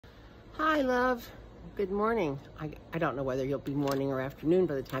Hi, love. Good morning. I don't know whether you'll be morning or afternoon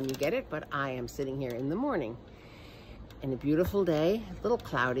by the time you get it, but I am sitting here in the morning. And a beautiful day, a little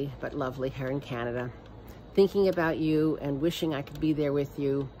cloudy, but lovely here in Canada. Thinking about you and wishing I could be there with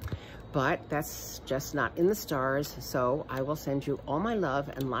you, but that's just not in the stars. So I will send you all my love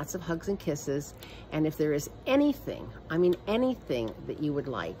and lots of hugs and kisses. And if there is anything, I mean anything that you would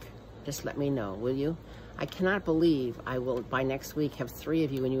like, just let me know, will you? I cannot believe I will, by next week, have 3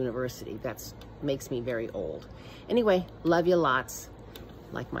 of you in university. That makes me very old. Anyway, love you lots.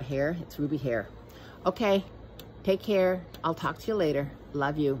 Like my hair? It's Ruby hair. Okay, take care. I'll talk to you later.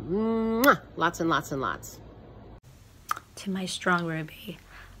 Love you. Mwah! Lots and lots and lots. To my strong Ruby,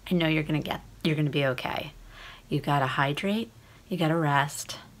 I know you're gonna be okay. You gotta hydrate, you gotta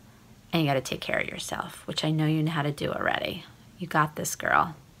rest, and you gotta take care of yourself, which I know you know how to do already. You got this,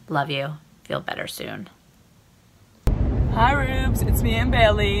 girl. Love you. Feel better soon. Hi Rubes, it's me and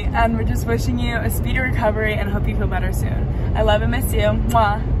Bailey, and we're just wishing you a speedy recovery and hope you feel better soon. I love and miss you.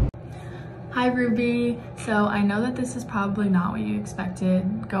 Mwah. Hi Ruby. So I know that this is probably not what you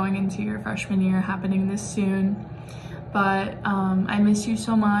expected going into your freshman year happening this soon, but I miss you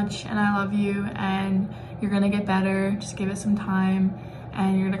so much and I love you, and you're gonna get better. Just give it some time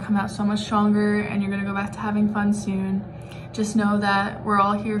and you're gonna come out so much stronger and you're gonna go back to having fun soon. Just know that we're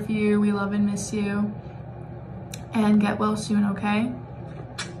all here for you. We love and miss you, and get well soon, okay?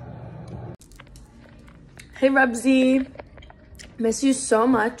 Hey Rubsy, miss you so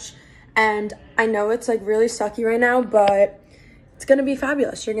much, and I know it's like really sucky right now, but it's gonna be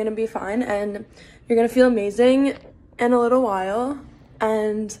fabulous. You're gonna be fine and you're gonna feel amazing in a little while,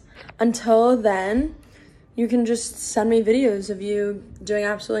 and until then you can just send me videos of you doing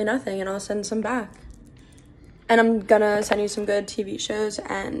absolutely nothing and I'll send some back. And I'm gonna send you some good TV shows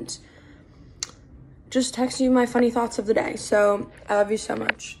and just text you my funny thoughts of the day. So I love you so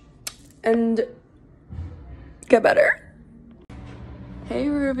much and get better. Hey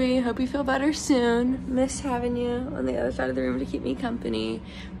Ruby, hope you feel better soon. Miss having you on the other side of the room to keep me company,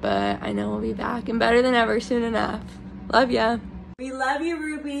 but I know we'll be back and better than ever soon enough. Love ya. We love you,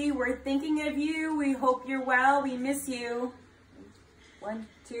 Ruby. We're thinking of you. We hope you're well. We miss you. 1,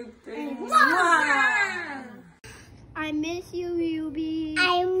 2, 3. Mwah! I miss you, Ruby.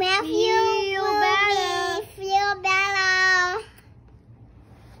 I miss you, Ruby.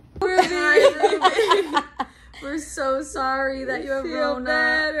 Hi, Ruby. We're so sorry that you have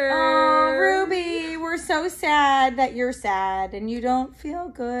Rona. Oh, Ruby, we're so sad that you're sad and you don't feel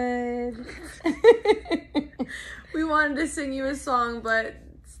good. We wanted to sing you a song, but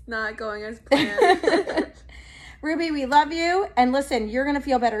it's not going as planned. Ruby, we love you. And listen, you're going to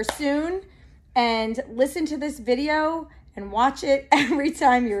feel better soon. And listen to this video and watch it every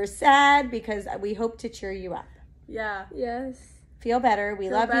time you're sad, because we hope to cheer you up. Yeah. Yes. Feel better. We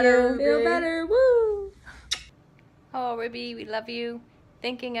love better, you. Feel better. Woo. Oh, Ruby, we love you.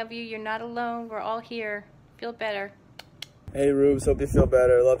 Thinking of you. You're not alone. We're all here. Feel better. Hey, Rubes. Hope you feel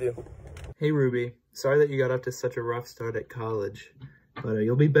better. Love you. Hey, Ruby. Sorry that you got off to such a rough start at college, but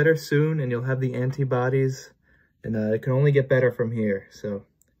you'll be better soon and you'll have the antibodies, and it can only get better from here, so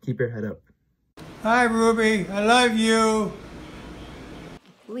keep your head up. Hi, Ruby. I love you.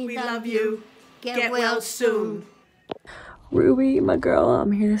 We love you. Get well soon. Ruby, my girl,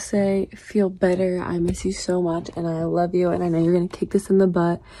 I'm here to say feel better. I miss you so much and I love you, and I know you're going to kick this in the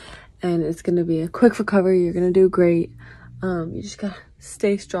butt and it's going to be a quick recovery. You're going to do great. You just got to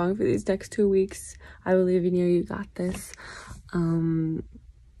stay strong for these next 2 weeks. I believe in you. You got this.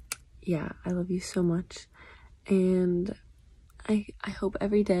 Yeah, I love you so much. And I hope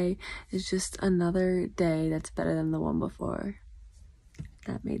every day is just another day that's better than the one before.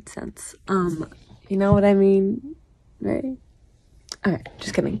 That made sense. You know what I mean, right? Alright,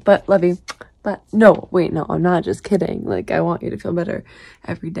 just kidding, but love you. But no, wait, no, I'm not just kidding. Like, I want you to feel better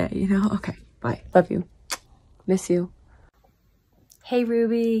every day, you know? Okay, bye. Love you. Miss you. Hey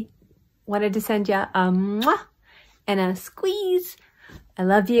Ruby, wanted to send you a mwah and a squeeze. I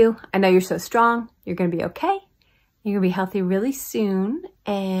love you. I know you're so strong. You're gonna be okay. You're gonna be healthy really soon,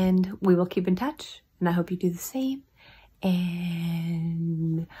 and we will keep in touch. And I hope you do the same.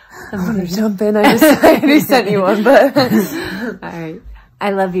 And I'm gonna jump in. I just sent you one, but all right.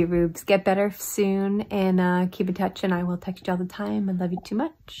 I love you, Rubes. Get better soon, and keep in touch. And I will text you all the time. I love you too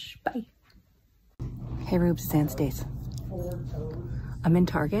much. Bye. Hey Rubes, it's Ann Stace. I'm in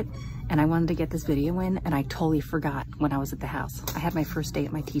Target and I wanted to get this video in, and I totally forgot when I was at the house. I had my first day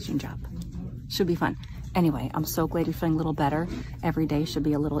at my teaching job. Should be fun. Anyway, I'm so glad you're feeling a little better. Every day should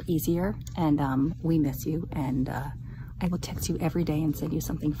be a little easier, and we miss you, and I will text you every day and send you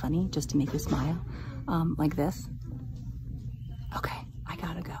something funny just to make you smile, like this. Okay, I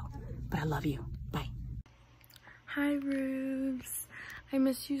gotta go. but I love you. Bye. Hi, Rubes. I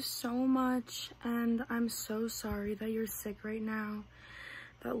miss you so much, and I'm so sorry that you're sick right now.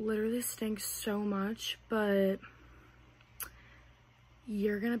 That literally stinks so much, but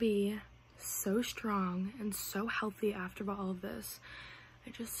you're gonna be so strong and so healthy after all of this. I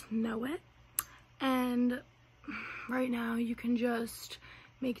just know it. And right now you can just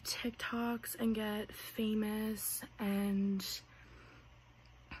make TikToks and get famous and,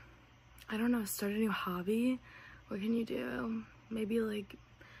 I don't know, start a new hobby. What can you do? Maybe like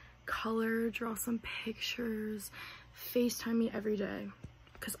color, draw some pictures, FaceTime me every day,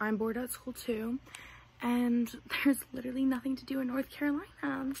 because I'm bored at school too, and there's literally nothing to do in North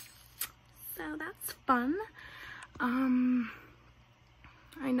Carolina, so that's fun.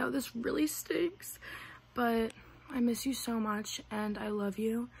 I know this really stinks, but I miss you so much, and I love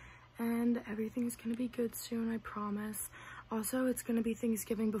you, and everything's gonna be good soon, I promise. Also, it's gonna be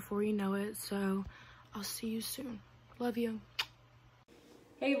Thanksgiving before you know it, so I'll see you soon. Love you.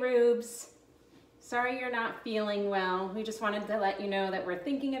 Hey Rubes, sorry you're not feeling well. We just wanted to let you know that we're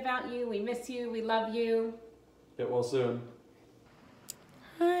thinking about you, we miss you, we love you. Get well soon.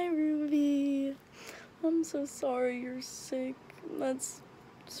 Hi Ruby, I'm so sorry you're sick. That's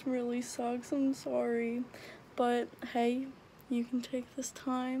really sucks, I'm sorry. But hey, you can take this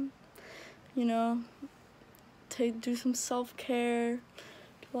time, you know, do some self-care,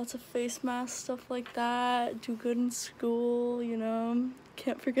 do lots of face masks, stuff like that, do good in school, you know,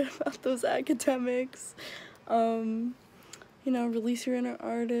 can't forget about those academics. You know, release your inner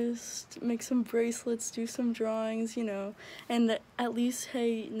artist, make some bracelets, do some drawings, you know, and at least,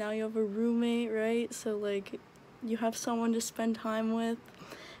 hey, now you have a roommate, right? So like, you have someone to spend time with,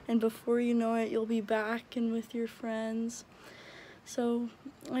 and before you know it, you'll be back and with your friends. So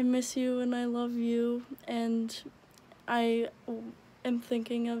I miss you and I love you, and I am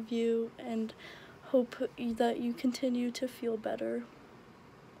thinking of you and hope that you continue to feel better.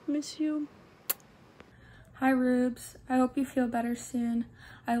 Miss you. Hi Rubes, I hope you feel better soon.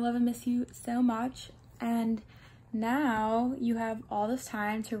 I love and miss you so much, and now you have all this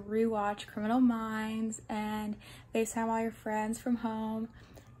time to rewatch Criminal Minds and FaceTime all your friends from home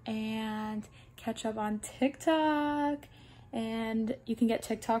and catch up on TikTok, and you can get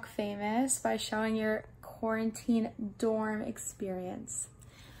TikTok famous by showing your quarantine dorm experience.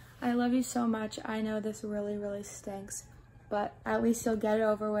 I love you so much. I know this really stinks, but at least you'll get it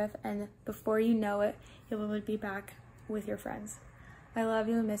over with, and before you know it, you will be back with your friends. I love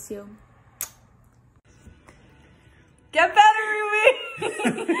you and miss you. Get better,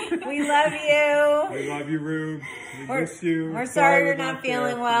 Ruby! We love you. We love you, Rube. We miss you. We're sorry you're not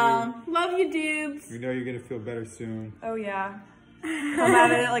feeling well. Love you, Dubes. We know you're going to feel better soon. Oh yeah. Come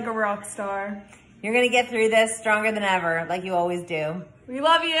at it like a rock star. You're gonna get through this stronger than ever, like you always do. We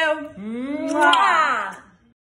love you. Mwah.